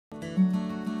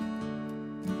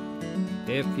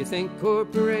If you think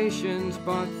corporations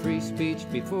bought free speech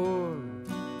before,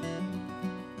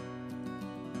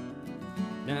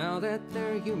 now that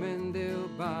they're human, they'll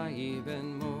buy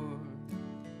even more.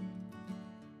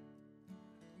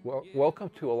 Well, welcome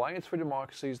to Alliance for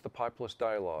Democracy's The Populist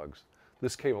Dialogues.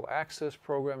 This cable access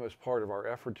program is part of our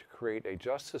effort to create a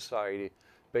just society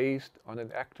based on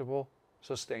an equitable,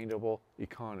 sustainable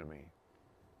economy.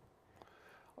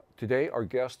 Today, our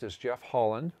guest is Geoff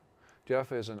Holland.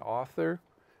 Geoff is an author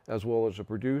as well as a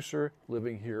producer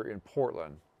living here in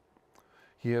Portland.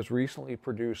 He has recently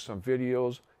produced some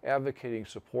videos advocating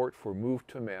support for Move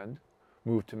to Mend,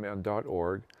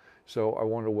 movetomend.org. So I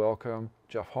want to welcome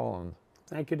Geoff Holland.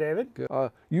 Thank you, David.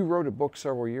 You wrote a book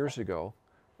several years ago.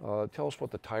 Tell us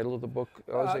what the title of the book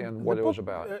was and what it was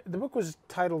about. The book was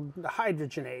titled The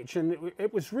Hydrogen Age, and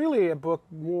it was really a book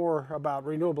more about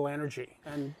renewable energy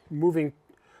and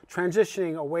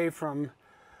transitioning away from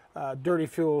dirty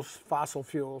fuels, fossil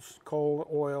fuels, coal,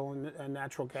 oil, and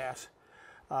natural gas,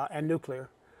 and nuclear,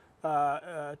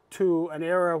 to an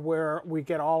era where we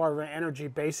get all our energy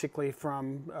basically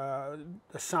from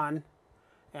the sun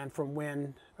and from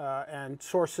wind and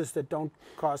sources that don't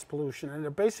cause pollution, and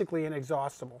they're basically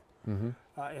inexhaustible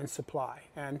in supply.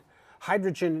 And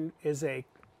hydrogen is a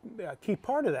key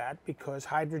part of that because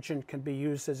hydrogen can be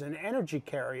used as an energy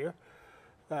carrier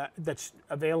that's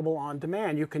available on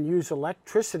demand. You can use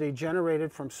electricity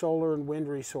generated from solar and wind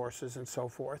resources and so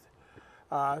forth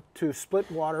to split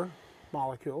water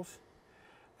molecules,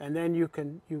 and then you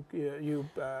can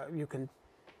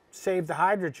save the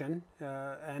hydrogen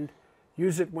and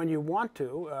use it when you want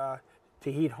to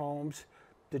heat homes,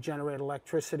 to generate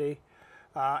electricity,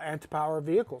 and to power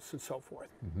vehicles and so forth.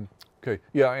 Okay,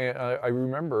 yeah, and I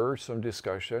remember some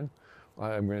discussion,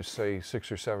 I'm going to say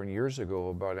 6 or 7 years ago,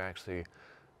 about actually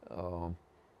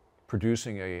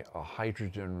producing a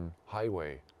hydrogen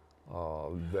highway.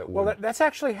 That's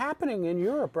actually happening in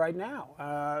Europe right now.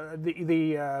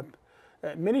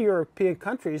 Many European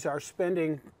countries are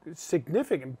spending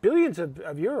significant billions of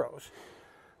euros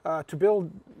to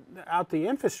build out the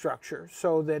infrastructure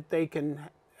so that they can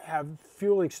have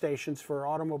fueling stations for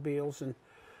automobiles and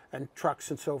trucks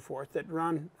and so forth that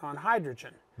run on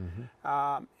hydrogen.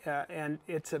 And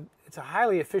it's a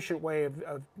highly efficient way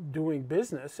of doing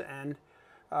business, and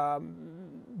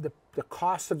the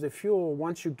cost of the fuel,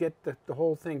 once you get the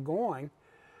whole thing going,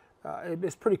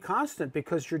 is pretty constant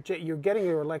because you're getting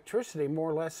your electricity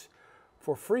more or less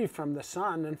for free from the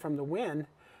sun and from the wind.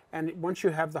 And once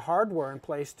you have the hardware in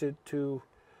place to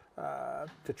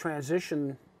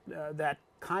transition that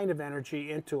kind of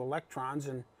energy into electrons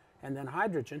and then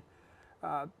hydrogen,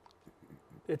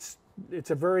 it's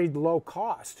a very low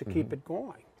cost to keep it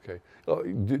going. Okay.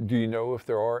 Do you know if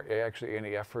there are actually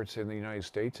any efforts in the United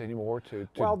States anymore to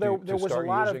start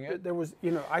using it? There was,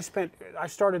 I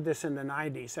started this in the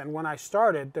 90s, and when I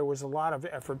started, there was a lot of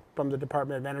effort from the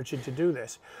Department of Energy to do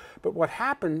this. But what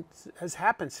has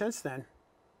happened since then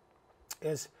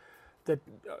is that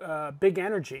big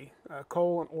energy,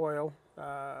 coal and oil,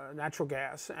 natural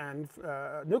gas, and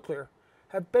nuclear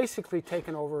have basically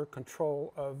taken over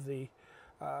control of the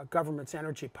government's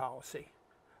energy policy.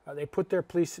 They put their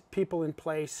people in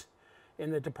place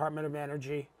in the Department of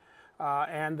Energy,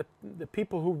 and the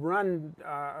people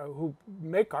who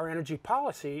make our energy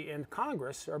policy in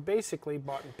Congress are basically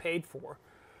bought and paid for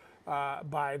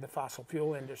by the fossil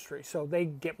fuel industry. So they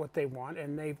get what they want,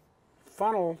 and they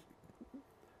funnel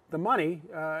the money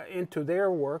into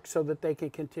their work so that they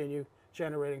can continue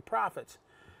generating profits.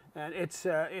 And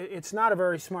it's not a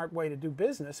very smart way to do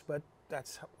business, but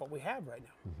that's what we have right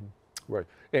now. Right,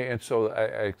 and so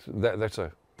that's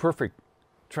a perfect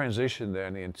transition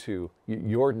then into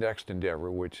your next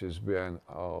endeavor, which has been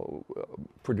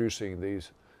producing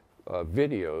these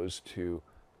videos to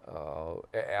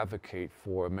advocate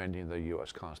for amending the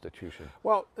U.S. Constitution.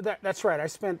 Well, that's right. I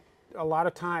spent a lot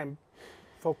of time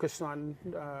focused on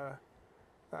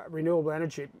renewable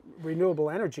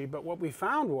energy, but what we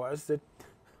found was that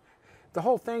the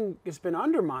whole thing has been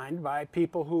undermined by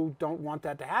people who don't want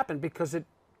that to happen because it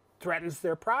threatens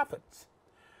their profits.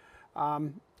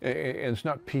 And it's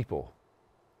not people.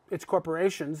 It's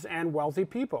corporations and wealthy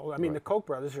people. I mean, the Koch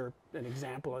brothers are an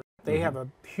example. They have a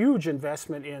huge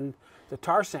investment in the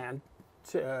tar sand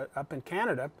up in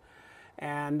Canada,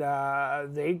 and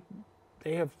they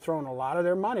have thrown a lot of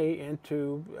their money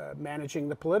into managing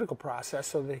the political process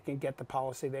so they can get the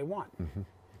policy they want.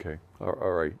 Okay,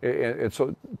 all right. And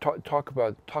so talk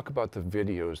about the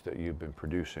videos that you've been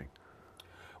producing.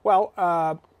 Well,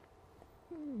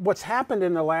 what's happened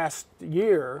in the last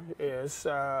year is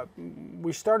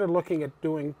we started looking at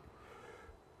doing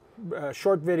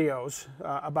short videos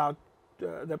about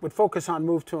that would focus on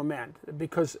move to amend,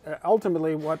 because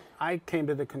ultimately what I came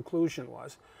to the conclusion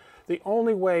was the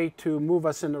only way to move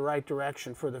us in the right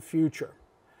direction for the future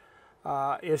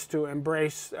is to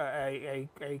embrace a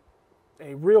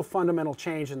real fundamental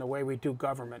change in the way we do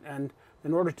government. And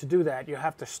in order to do that, you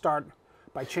have to start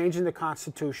by changing the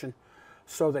Constitution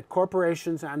so that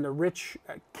corporations and the rich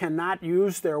cannot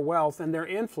use their wealth and their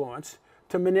influence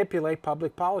to manipulate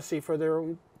public policy for their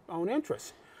own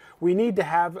interests. We need to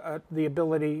have the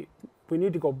ability, we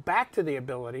need to go back to the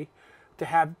ability to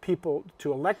have people,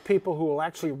 to elect people who will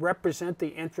actually represent the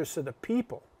interests of the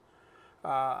people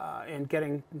in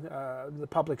getting the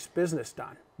public's business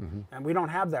done. And we don't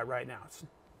have that right now.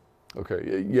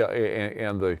 Okay, yeah,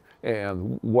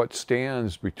 and what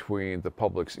stands between the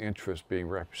public's interest being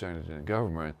represented in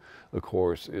government, of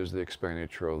course, is the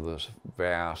expenditure of this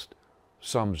vast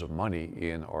sums of money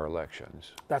in our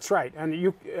elections. That's right, and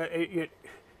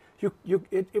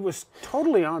it was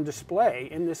totally on display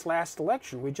in this last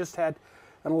election. We just had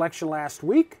an election last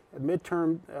week, a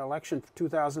midterm election for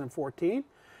 2014,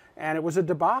 and it was a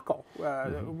debacle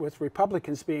with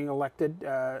Republicans being elected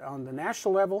on the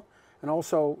national level and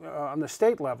also on the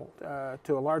state level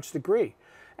to a large degree.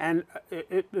 And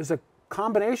it was a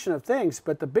combination of things,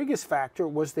 but the biggest factor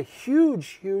was the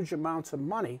huge, huge amounts of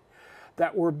money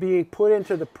that were being put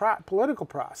into the political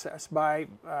process by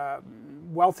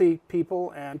wealthy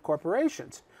people and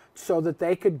corporations so that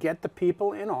they could get the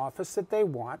people in office that they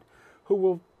want, who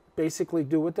will basically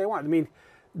do what they want. I mean,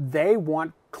 they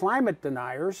want climate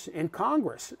deniers in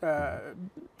Congress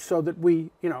so that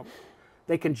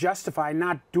they can justify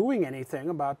not doing anything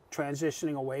about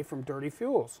transitioning away from dirty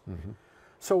fuels.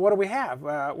 So what do we have?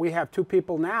 We have two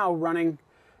people now running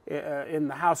in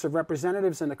the House of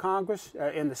Representatives and the Congress,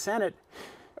 in the Senate,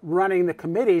 running the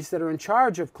committees that are in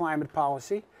charge of climate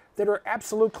policy that are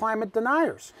absolute climate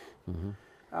deniers.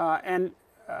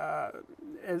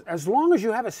 As long as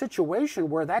you have a situation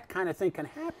where that kind of thing can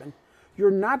happen, you're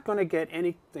not going to get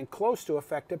anything close to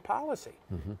effective policy.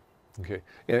 Okay,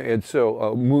 and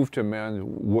so move to amend,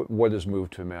 what does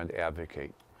move to amend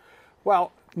advocate?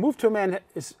 Well, move to amend,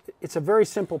 it's a very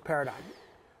simple paradigm.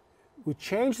 We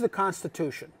change the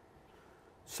Constitution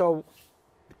so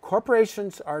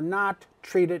corporations are not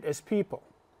treated as people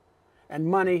and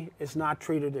money is not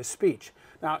treated as speech.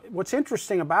 Now, what's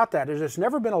interesting about that is there's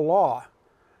never been a law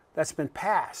that's been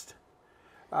passed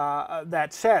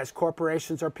that says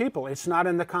corporations are people. It's not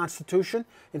in the Constitution.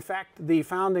 In fact, the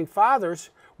Founding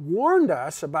Fathers warned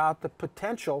us about the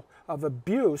potential of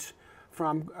abuse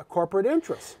from corporate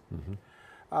interests.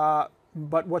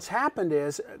 But what's happened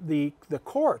is the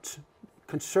courts,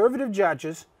 conservative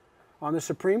judges on the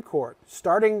Supreme Court,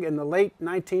 starting in the late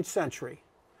 19th century,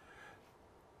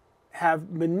 have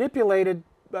manipulated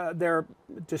their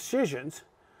decisions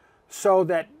so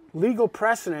that legal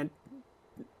precedent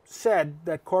said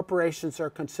that corporations are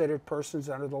considered persons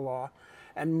under the law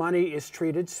and money is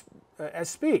treated as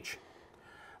speech.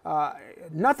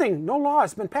 No law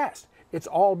has been passed. It's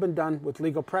all been done with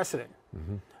legal precedent,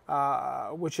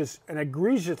 which is an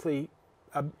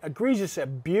egregious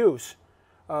abuse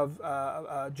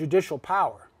of judicial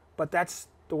power. But that's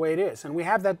the way it is. And we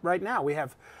have that right now. We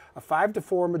have a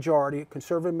 5-4 majority,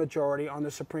 conservative majority on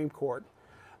the Supreme Court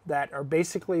that are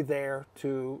basically there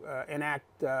to enact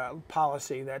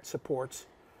policy that supports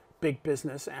big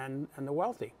business and the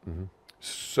wealthy.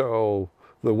 So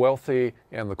the wealthy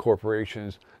and the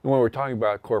corporations, and when we're talking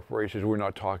about corporations, we're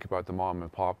not talking about the mom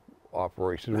and pop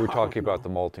operations. We're talking about the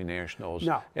multinationals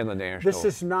and the national. This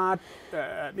is not.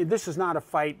 This is not a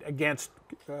fight against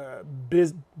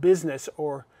business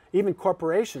or even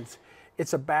corporations.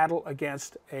 It's a battle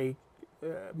against the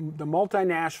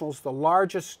multinationals, the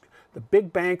largest, the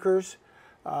big bankers,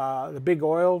 the big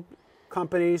oil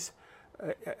companies,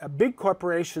 big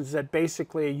corporations that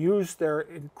basically use their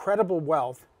incredible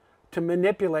wealth to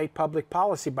manipulate public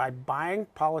policy by buying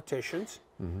politicians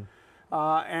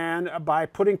and by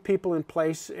putting people in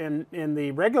place in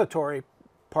the regulatory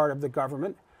part of the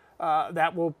government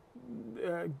that will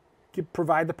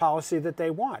provide the policy that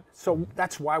they want. So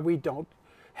that's why we don't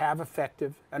have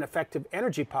an effective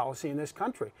energy policy in this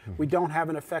country. We don't have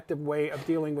an effective way of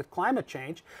dealing with climate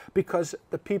change because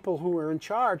the people who are in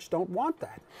charge don't want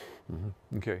that.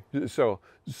 Okay, so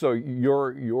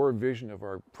your vision of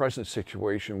our present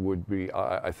situation would be,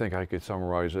 I think I could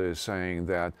summarize it as saying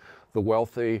that the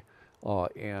wealthy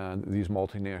and these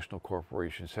multinational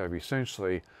corporations have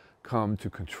essentially come to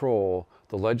control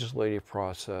the legislative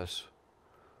process,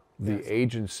 the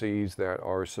agencies that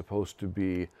are supposed to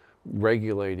be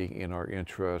regulating in our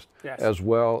interest, as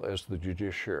well as the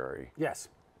judiciary. Yes.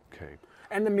 Okay.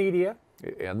 And the media.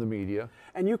 And the media.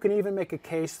 And you can even make a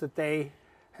case that they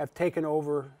have taken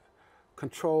over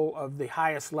control of the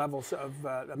highest levels of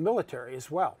the military as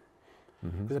well.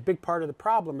 Because a big part of the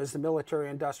problem is the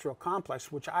military-industrial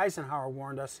complex, which Eisenhower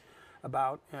warned us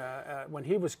about when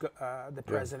he was the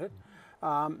president.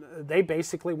 They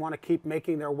basically want to keep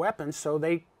making their weapons, so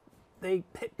they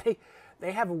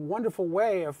have a wonderful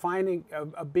way of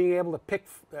of being able to pick,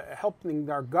 helping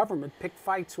our government pick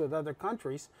fights with other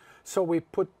countries. So we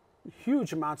put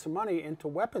huge amounts of money into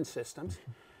weapon systems,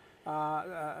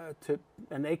 and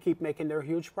they keep making their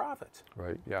huge profits.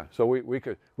 Right. Yeah. So we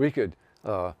could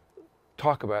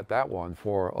talk about that one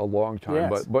for a long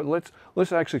time. Yes. But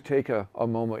let's actually take a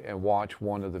moment and watch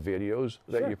one of the videos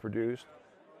that Sure. you produced.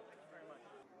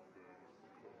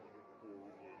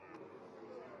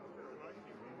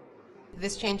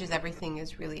 This Changes Everything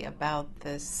is really about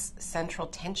this central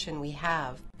tension we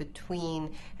have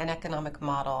between an economic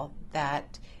model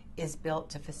that is built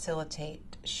to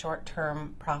facilitate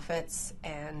short-term profits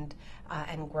and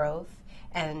growth,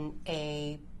 and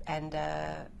a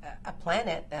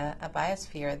planet, a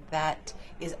biosphere that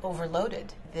is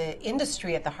overloaded. The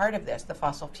industry at the heart of this, the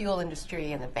fossil fuel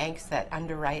industry and the banks that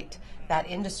underwrite that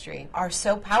industry, are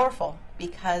so powerful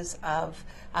because of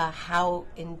how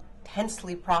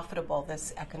intensely profitable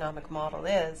this economic model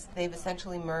is. They've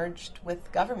essentially merged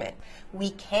with government.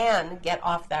 We can get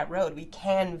off that road, we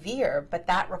can veer, but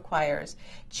that requires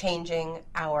changing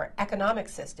our economic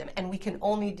system, and we can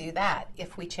only do that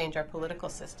if we change our political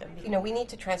system. You know, we need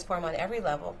to transform on every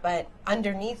level, but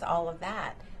underneath all of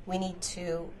that, we need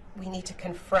to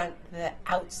confront the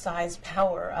outsized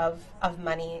power of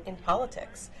money in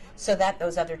politics so that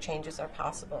those other changes are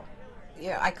possible. You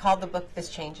know, I called the book This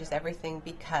Changes Everything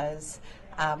because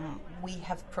we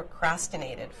have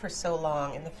procrastinated for so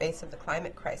long in the face of the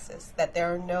climate crisis that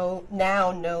there are no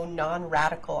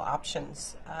non-radical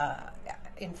options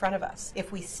in front of us.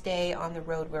 If we stay on the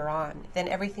road we're on, then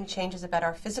everything changes about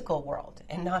our physical world,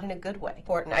 and not in a good way.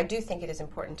 Important. I do think it is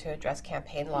important to address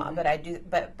campaign law,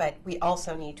 but we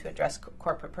also need to address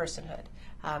corporate personhood.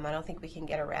 I don't think we can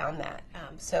get around that.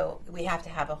 So we have to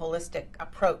have a holistic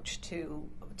approach to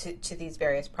these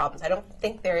various problems. I don't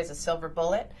think there is a silver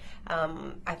bullet.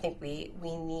 I think we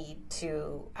need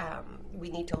to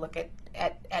look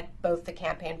at both the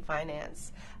campaign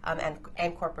finance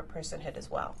and corporate personhood as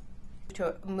well.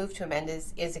 To move to amend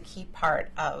is a key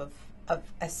part of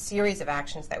a series of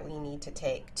actions that we need to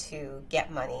take to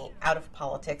get money out of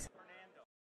politics.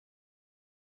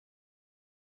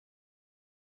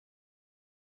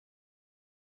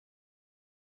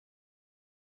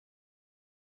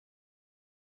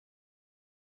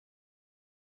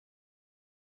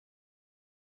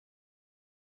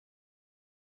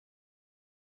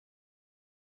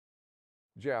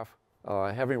 Geoff,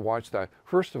 having watched that,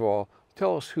 first of all,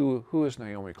 tell us who is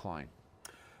Naomi Klein?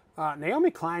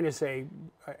 Naomi Klein is a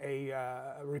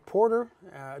reporter,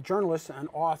 journalist, and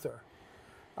author.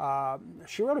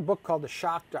 She wrote a book called The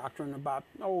Shock Doctrine about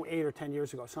 8 or 10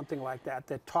 years ago, something like that,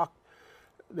 that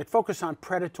focused on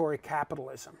predatory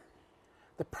capitalism.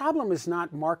 The problem is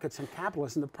not markets and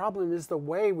capitalism. The problem is the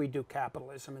way we do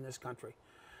capitalism in this country.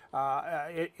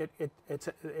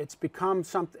 It's become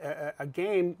a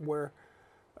game where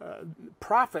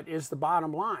profit is the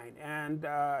bottom line, and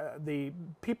the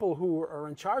people who are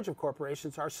in charge of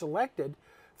corporations are selected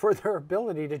for their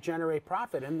ability to generate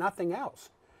profit and nothing else.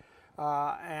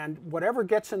 And whatever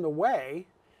gets in the way,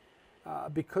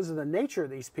 because of the nature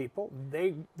of these people,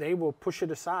 they will push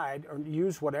it aside or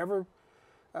use whatever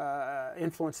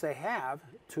influence they have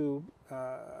to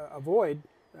avoid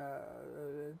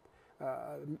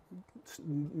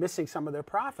missing some of their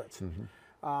profits.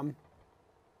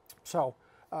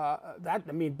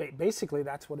 Basically,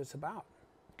 that's what it's about.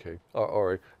 Okay, all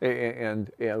right.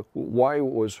 And why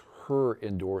was her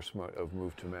endorsement of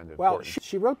Move to Amend important? Well,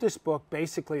 she wrote this book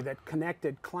basically that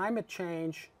connected climate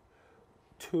change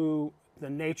to the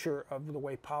nature of the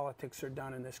way politics are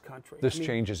done in this country. This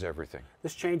changes everything.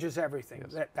 This changes everything.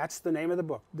 Yes. That's the name of the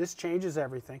book. This changes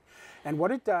everything. And what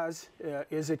it does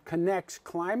is it connects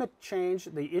climate change,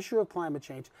 the issue of climate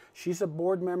change. She's a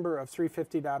board member of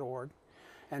 350.org.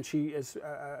 And she is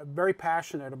very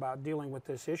passionate about dealing with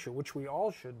this issue, which we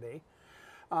all should be.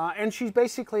 And she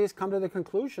basically has come to the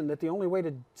conclusion that the only way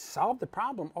to solve the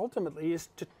problem ultimately is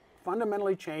to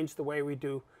fundamentally change the way we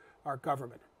do our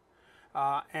government.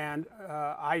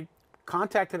 I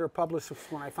contacted her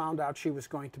publicist when I found out she was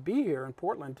going to be here in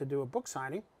Portland to do a book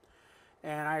signing.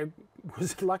 And I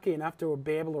was lucky enough to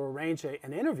be able to arrange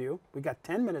an interview. We got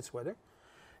 10 minutes with her.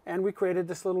 And we created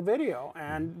this little video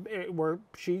where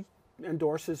she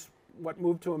endorses what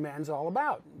Move to Amend is all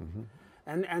about.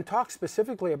 and talk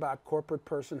specifically about corporate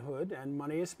personhood and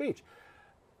money is speech.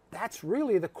 That's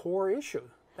really the core issue.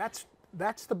 That's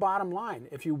the bottom line.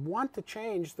 If you want to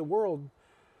change the world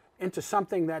into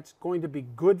something that's going to be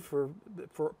good for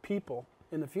people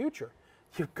in the future,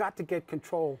 you've got to get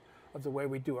control of the way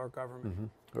we do our government.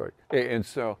 Mm-hmm. Right. And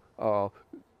so,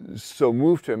 so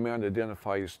Move to Amend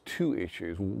identifies two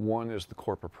issues. One is the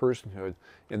corporate personhood,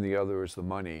 and the other is the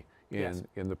money in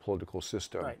the political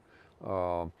system.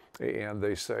 Right. And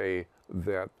they say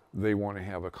that they want to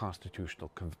have a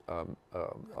constitutional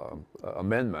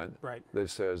amendment Right. that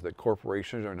says that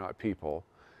corporations are not people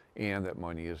and that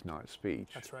money is not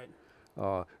speech. That's right.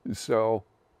 So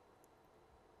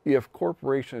if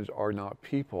corporations are not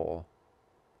people,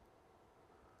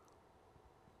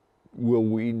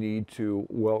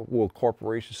 will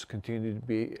corporations continue to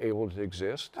be able to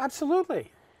exist? Absolutely.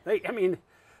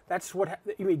 That's what,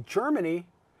 Germany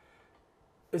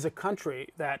is a country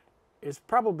that is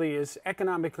probably as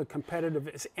economically competitive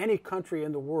as any country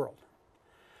in the world.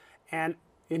 And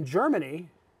in Germany,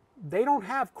 they don't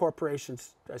have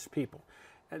corporations as people.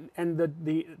 And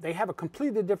they have a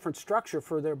completely different structure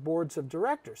for their boards of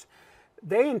directors.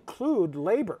 They include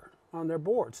labor on their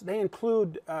boards. They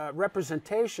include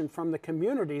representation from the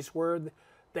communities where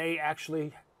they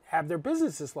actually have their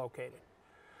businesses located.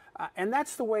 And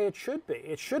that's the way it should be.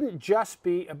 It shouldn't just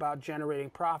be about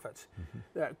generating profits.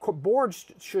 Mm-hmm. Boards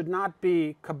should not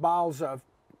be cabals of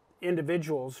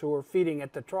individuals who are feeding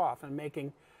at the trough and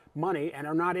making money and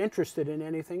are not interested in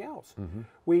anything else. Mm-hmm.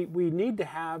 We need to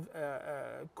have,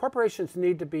 corporations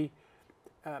need to be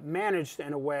managed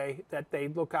in a way that they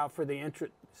look out for the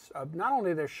interests of not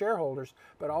only their shareholders,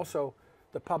 but also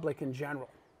the public in general.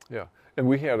 Yeah, and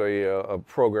we had a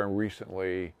program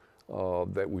recently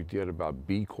that we did about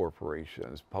B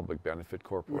corporations, public benefit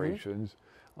corporations,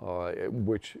 mm-hmm.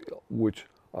 which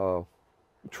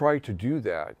try to do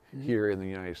that mm-hmm. here in the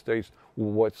United States.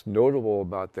 What's notable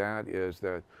about that is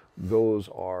that those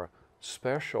are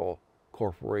special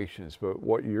corporations, but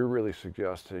what you're really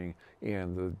suggesting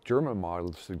and the German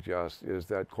model suggests is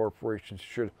that corporations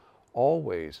should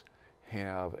always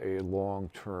have a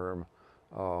long-term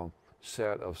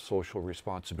set of social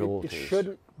responsibilities. It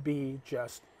shouldn't be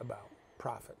just about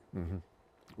profit. Mm-hmm.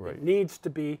 Right. It needs to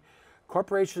be,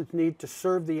 corporations need to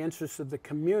serve the interests of the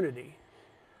community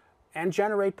and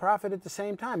generate profit at the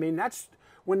same time. I mean, that's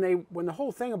when the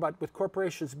whole thing with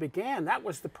corporations began, that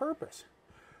was the purpose,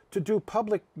 to do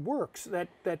public works that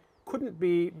couldn't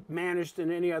be managed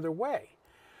in any other way.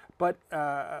 But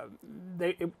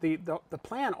the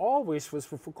plan always was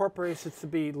for corporations to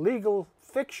be legal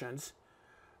fictions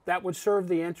that would serve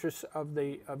the interests of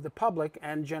the public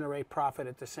and generate profit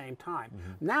at the same time.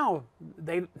 Mm-hmm. Now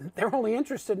they're only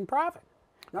interested in profit,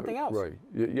 nothing else. Right.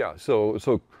 Yeah.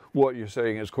 So what you're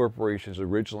saying is corporations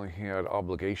originally had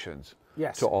obligations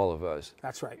to all of us.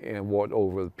 That's right. And what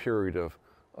over the period of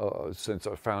since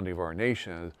the founding of our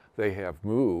nation, they have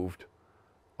moved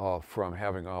from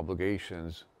having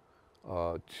obligations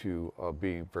to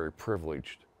being very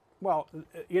privileged. Well,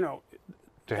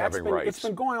 to having rights. It's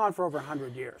been going on for over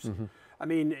 100 years. Mm-hmm. I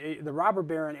mean, the robber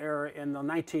baron era in the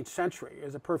 19th century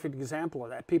is a perfect example of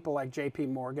that. People like J.P.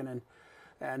 Morgan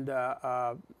and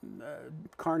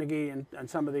Carnegie and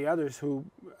some of the others who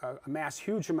amass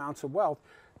huge amounts of wealth,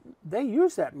 they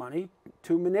use that money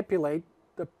to manipulate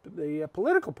the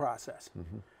political process.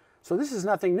 Mm-hmm. So this is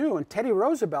nothing new, and Teddy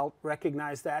Roosevelt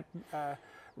recognized that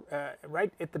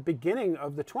right at the beginning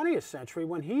of the 20th century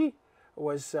when he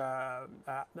was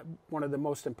one of the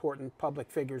most important public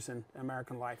figures in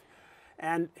American life.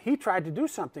 And he tried to do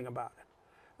something about it.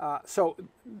 So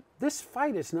this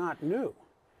fight is not new,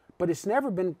 but it's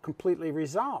never been completely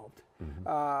resolved. Mm-hmm.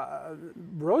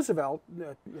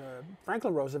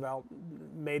 Franklin Roosevelt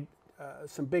made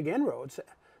some big inroads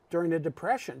during the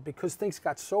Depression because things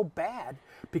got so bad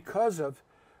because of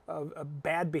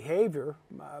bad behavior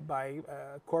by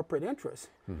corporate interests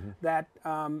mm-hmm. that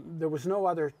there was no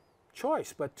other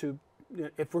choice but to,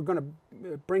 if we're going to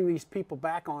bring these people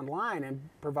back online and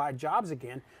provide jobs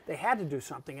again, they had to do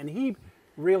something, and he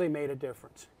really made a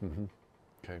difference. Mm-hmm.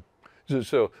 Okay.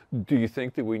 So do you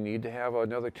think that we need to have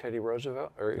another Teddy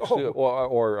Roosevelt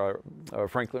or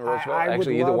Franklin Roosevelt?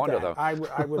 Actually, either one of them. I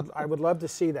would love to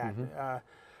see that. Mm-hmm.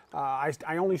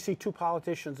 I only see two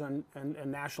politicians in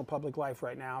national public life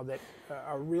right now that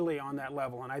are really on that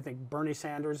level, and I think Bernie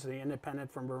Sanders, the independent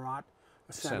from Vermont,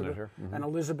 a senator. Mm-hmm. and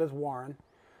Elizabeth Warren,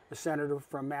 the senator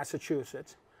from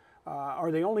Massachusetts, are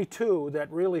the only two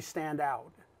that really stand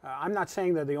out. I'm not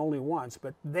saying they're the only ones,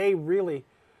 but they really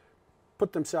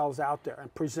put themselves out there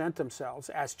and present themselves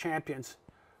as champions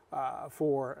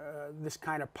for this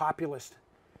kind of populist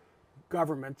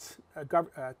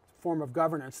form of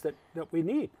governance that we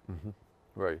need.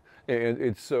 Right.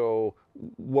 And so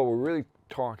what we're really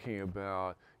talking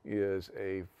about is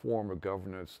a form of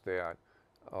governance that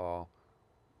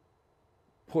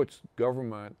puts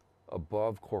government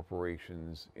above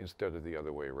corporations instead of the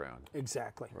other way around.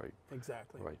 Exactly. Right.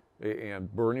 Exactly. Right.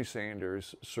 And Bernie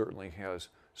Sanders certainly has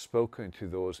spoken to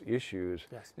those issues,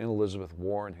 Yes. and Elizabeth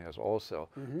Warren has also.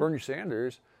 Bernie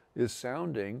Sanders is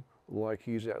sounding like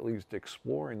he's at least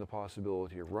exploring the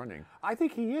possibility of running. I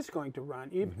think he is going to run.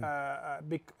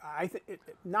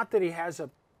 Not that he has a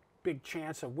big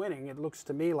chance of winning. It looks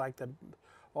to me like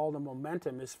all the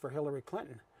momentum is for Hillary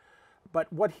Clinton.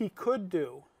 But what he could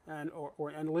do, and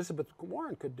Elizabeth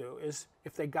Warren could do, is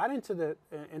if they got into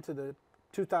the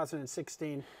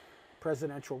 2016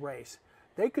 presidential race,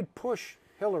 they could push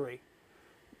Hillary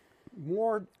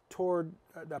more toward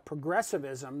the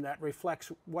progressivism that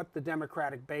reflects what the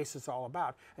Democratic base is all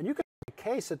about. And you can make a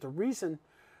case that the reason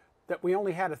that we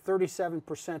only had a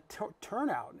 37%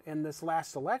 turnout in this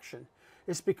last election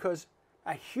is because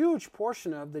a huge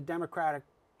portion of the Democratic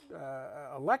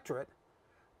electorate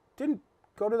didn't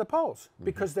go to the polls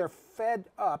because they're fed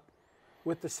up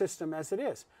with the system as it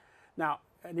is. Now,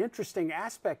 an interesting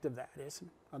aspect of that is,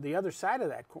 on the other side of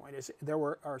that coin, is there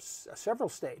are several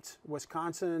states,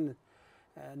 Wisconsin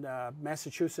and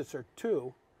Massachusetts are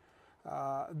two,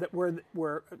 that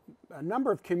where a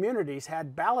number of communities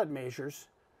had ballot measures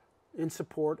in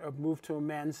support of Move to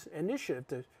Amend's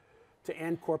initiative to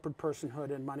end corporate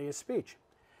personhood and money as speech.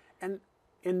 And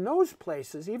in those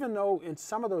places, even though in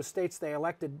some of those states they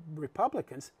elected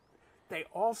Republicans, they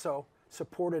also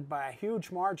supported by a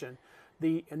huge margin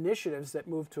the initiatives that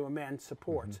Move to Amend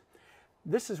supports.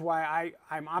 This is why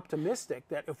I'm optimistic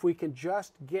that if we can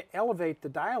just elevate the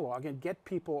dialogue and get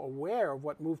people aware of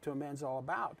what Move to Amend is all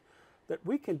about, that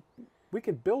we can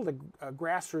build a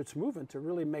grassroots movement to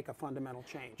really make a fundamental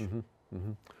change.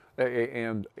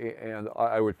 And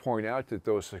I would point out that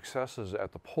those successes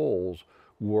at the polls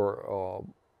were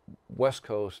West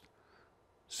Coast,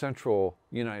 Central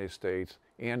United States,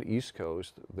 and East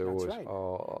Coast. That's right.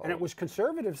 And it was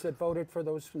conservatives that voted for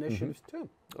those initiatives too.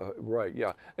 Right,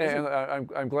 yeah. And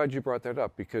I'm glad you brought that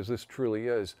up, because this truly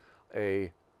is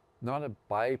not a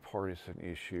bipartisan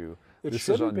issue. This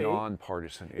is a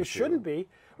nonpartisan issue. It shouldn't be.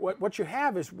 What you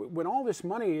have is, when all this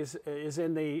money is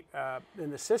in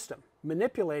the system,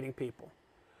 manipulating people,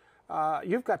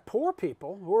 you've got poor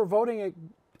people who are voting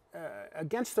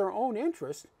against their own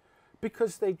interest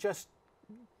because they just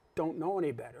don't know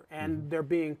any better, and they're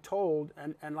being told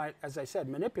and like, as I said,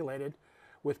 manipulated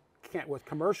with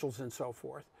commercials and so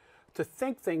forth, to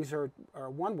think things are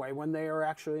one way when they are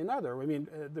actually another. I mean,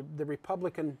 the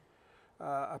Republican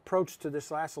approach to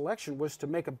this last election was to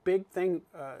make a big thing,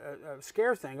 a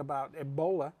scare thing about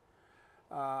Ebola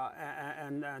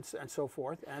and so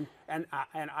forth, and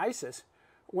ISIS,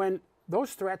 when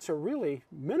those threats are really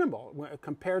minimal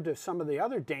compared to some of the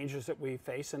other dangers that we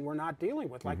face and we're not dealing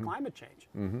with, like climate change.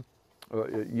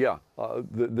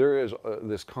 There is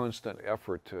this constant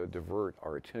effort to divert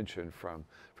our attention from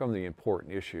the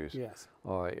important issues. Yes.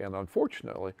 And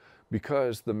unfortunately,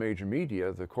 because the major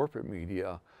media, the corporate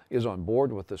media, is on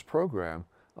board with this program,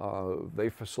 they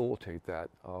facilitate that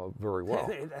very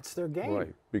well. That's their game.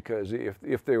 Right. Because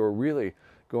if they were really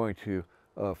going to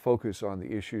focus on the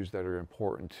issues that are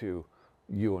important to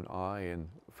you and I and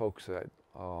folks that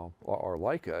are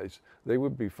like us, they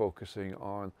would be focusing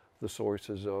on the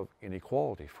sources of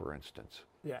inequality, for instance.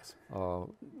 Yes.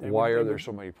 Why are there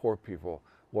so many poor people?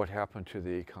 What happened to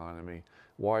the economy?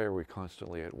 Why are we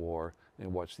constantly at war?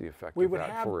 And what's the effect of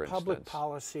that, for instance? We would have public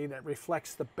policy that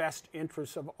reflects the best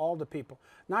interests of all the people,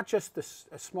 not just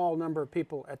a small number of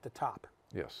people at the top.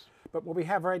 Yes. But what we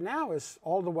have right now is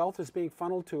all the wealth is being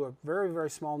funneled to a very, very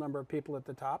small number of people at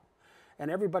the top, and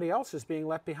everybody else is being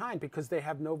left behind because they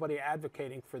have nobody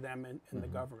advocating for them in the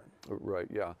government. Right,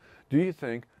 yeah. Do you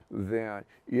think that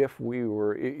if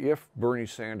Bernie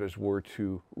Sanders were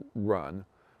to run,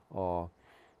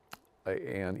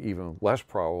 and even less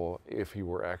probable if he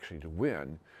were actually to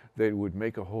win, that it would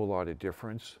make a whole lot of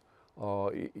difference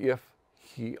if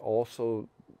he also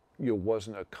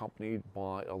wasn't accompanied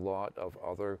by a lot of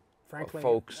other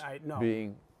folks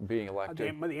being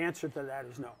elected? The answer to that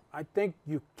is no. I think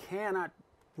you cannot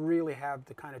really have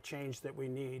the kind of change that we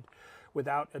need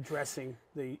without addressing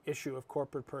the issue of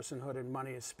corporate personhood and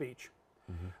money as speech.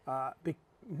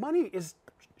 Money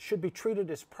should be treated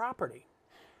as property,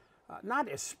 not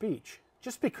as speech.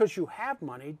 Just because you have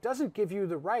money doesn't give you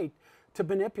the right to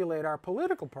manipulate our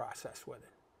political process with it.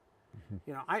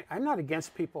 I'm not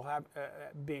against people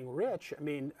being rich. I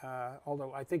mean,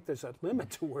 although I think there's a limit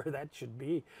to where that should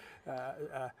be.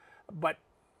 But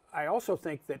I also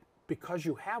think that because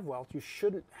you have wealth, you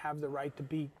shouldn't have the right to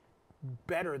be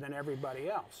better than everybody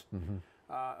else.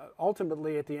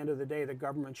 Ultimately, at the end of the day, the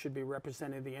government should be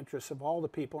representing the interests of all the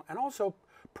people and also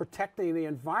protecting the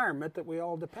environment that we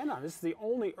all depend on. This is the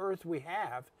only earth we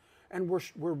have, and we're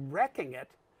wrecking it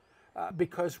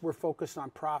because we're focused on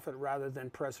profit rather than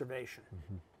preservation.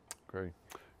 Great,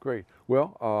 great.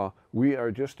 Well,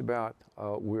 we're just about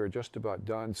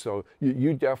done. So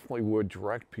you definitely would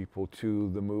direct people to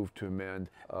the Move to Amend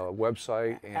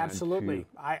website. And absolutely.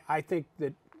 I think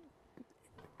that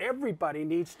everybody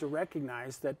needs to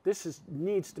recognize that this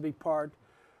needs to be part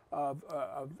of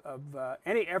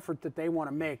any effort that they want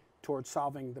to make towards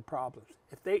solving the problems.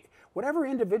 Whatever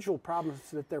individual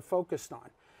problems that they're focused on,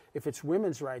 if it's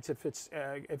women's rights, if it's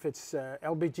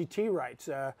LGBT rights,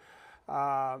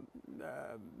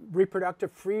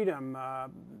 reproductive freedom,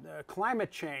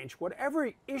 climate change,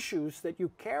 whatever issues that you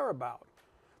care about,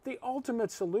 the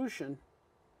ultimate solution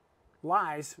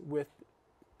lies with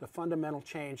the fundamental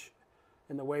change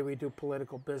in the way we do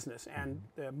political business. And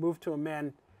the Move to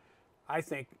Amend, I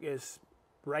think, is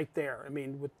right there. I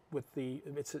mean,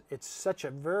 it's such a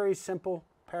very simple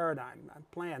paradigm,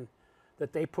 plan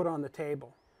that they put on the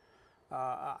table.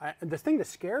 And the thing that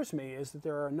scares me is that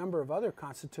there are a number of other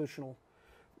constitutional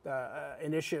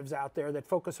initiatives out there that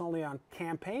focus only on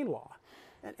campaign law,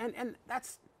 and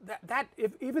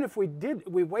even if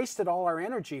we wasted all our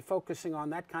energy focusing on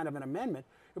that kind of an amendment,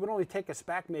 it would only take us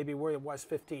back maybe where it was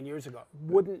 15 years ago.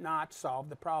 Wouldn't not solve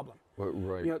the problem.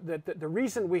 Right. You know, the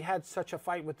reason we had such a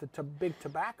fight with the big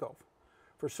tobacco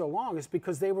for so long is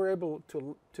because they were able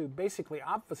to basically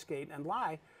obfuscate and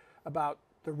lie about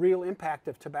the real impact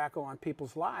of tobacco on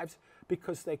people's lives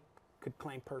because they could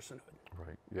claim personhood.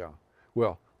 Right, yeah.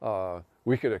 Well,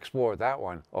 we could explore that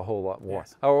one a whole lot more.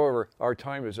 Yes. However, our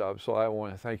time is up, so I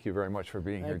want to thank you very much for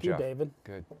being here, Geoff. Thank you, David.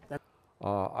 Good.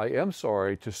 I am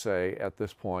sorry to say at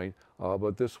this point,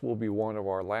 but this will be one of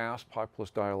our last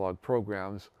Populist Dialogue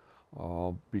programs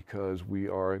because we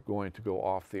are going to go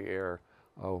off the air.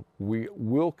 We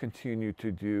will continue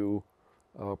to do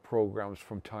programs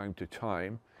from time to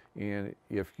time. And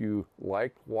if you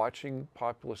like watching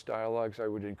Populist Dialogues, I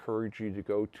would encourage you to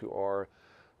go to our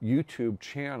YouTube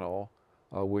channel,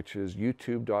 which is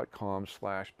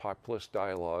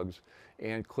youtube.com/populistdialogues,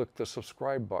 and click the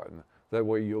subscribe button. That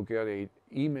way you'll get an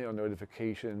email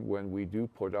notification when we do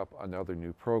put up another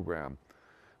new program.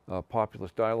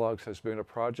 Populist Dialogues has been a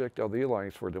project of the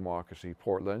Alliance for Democracy,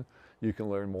 Portland. You can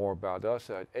learn more about us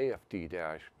at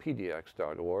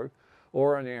afd-pdx.org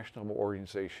or our national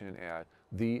organization at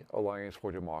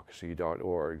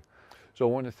thealliancefordemocracy.org. So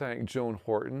I want to thank Joan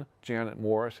Horton, Janet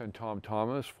Morris, and Tom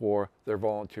Thomas for their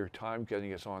volunteer time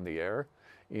getting us on the air.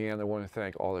 And I want to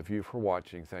thank all of you for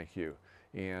watching. Thank you.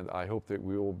 And I hope that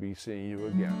we will be seeing you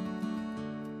again.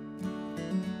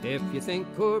 If you think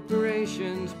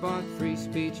corporations bought free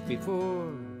speech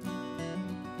before,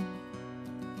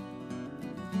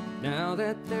 now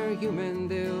that they're human,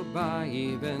 they'll buy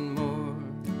even more.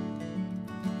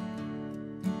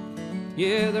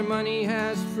 Yeah, their money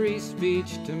has free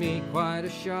speech, to me quite a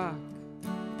shock,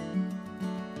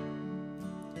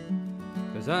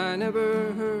 'cause I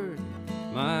never heard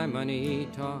my money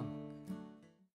talk.